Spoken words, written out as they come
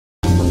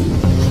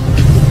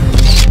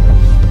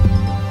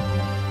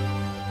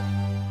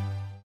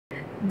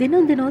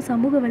தினம் தினம்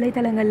சமூக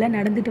வலைதளங்களில்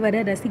நடந்துட்டு வர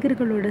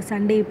ரசிகர்களோட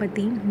சண்டையை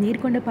பற்றி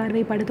நேர்கொண்ட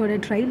பார்வை படத்தோட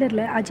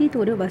ட்ரைலரில் அஜித்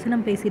ஒரு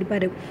வசனம்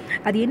பேசியிருப்பார்.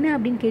 அது என்ன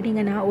அப்படின்னு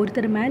கேட்டிங்கன்னா,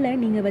 ஒருத்தர் மேலே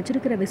நீங்கள்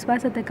வச்சுருக்கிற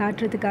விசுவாசத்தை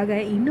காட்டுறதுக்காக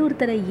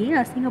இன்னொருத்தரை ஏன்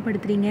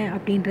அசிங்கப்படுத்துறீங்க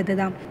அப்படின்றது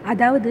தான்.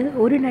 அதாவது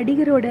ஒரு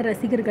நடிகரோட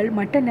ரசிகர்கள்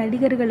மற்ற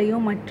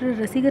நடிகர்களையும் மற்ற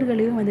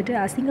ரசிகர்களையும் வந்துட்டு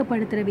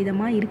அசிங்கப்படுத்துகிற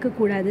விதமாக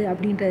இருக்கக்கூடாது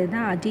அப்படின்றது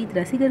தான் அஜித்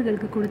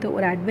ரசிகர்களுக்கு கொடுத்த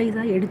ஒரு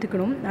அட்வைஸாக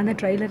எடுத்துக்கணும் அந்த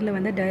ட்ரைலரில்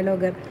வந்த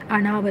டயலாகை.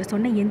 ஆனால் அவர்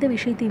சொன்ன எந்த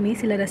விஷயத்தையுமே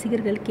சில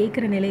ரசிகர்கள்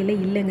கேட்குற நிலையில்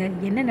இல்லைங்க.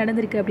 என்ன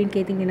நடந்திருக்கு அப்படின்னு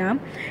கேட்டிங்கன்னா,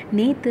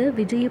 நேற்று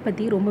விஜயை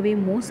பற்றி ரொம்பவே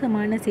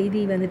மோசமான செய்தி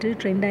வந்துட்டு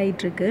ட்ரெண்ட்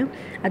ஆகிட்டுருக்கு.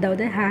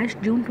 அதாவது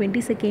ஜூன்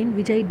 22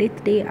 விஜய்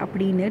டெத் டே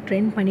அப்படின்னு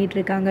ட்ரெண்ட்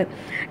பண்ணிகிட்ருக்காங்க.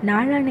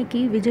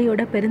 நாளான்னைக்கு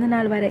விஜயோட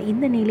பிறந்தநாள் வர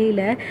இந்த நிலையில்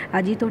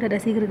அஜித்தோட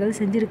ரசிகர்கள்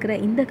செஞ்சுருக்கிற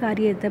இந்த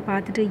காரியத்தை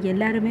பார்த்துட்டு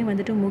எல்லாருமே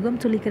வந்துட்டு முகம்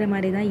சொல்லிக்கிற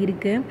மாதிரி தான்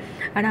இருக்குது.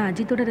 ஆனால்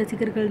அஜித்தோட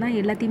ரசிகர்கள் தான்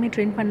எல்லாத்தையுமே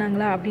ட்ரெண்ட்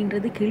பண்ணாங்களா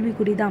அப்படின்றது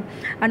கேள்விக்குறி தான்.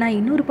 ஆனால்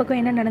இன்னொரு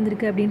பக்கம் என்ன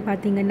நடந்திருக்கு அப்படின்னு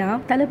பார்த்தீங்கன்னா,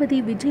 தளபதி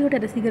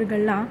விஜயோட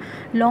ரசிகர்கள்லாம்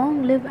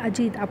லாங் லிவ்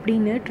அஜித்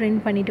அப்படின்னு ட்ரெண்ட்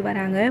பண்ணிட்டு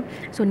வராங்க.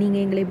 ஸோ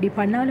நீங்கள் எங்களை இப்படி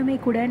பண்ணாலுமே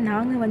கூட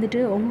நாங்கள் வந்துட்டு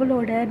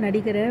உங்களோட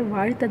நடிகரை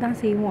வாழ்த்த தான்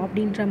செய்வோம்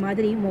அப்படின்ற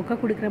மாதிரி மொக்க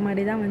கொடுக்குற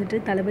மாதிரி தான் வந்துட்டு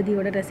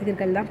தளபதியோட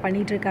ரசிகர்கள்லாம்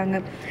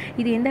பண்ணிகிட்ருக்காங்க.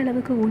 இது எந்த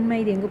அளவுக்கு உண்மை,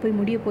 இது எங்கே போய்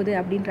முடிய போகுது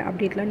அப்படின்ற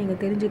அப்டேட்லாம்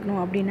நீங்கள்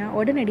தெரிஞ்சுக்கணும் அப்படின்னா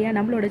உடனடியாக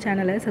நம்மளோட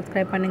சேனலை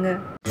சப்ஸ்கிரைப்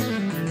பண்ணுங்கள்.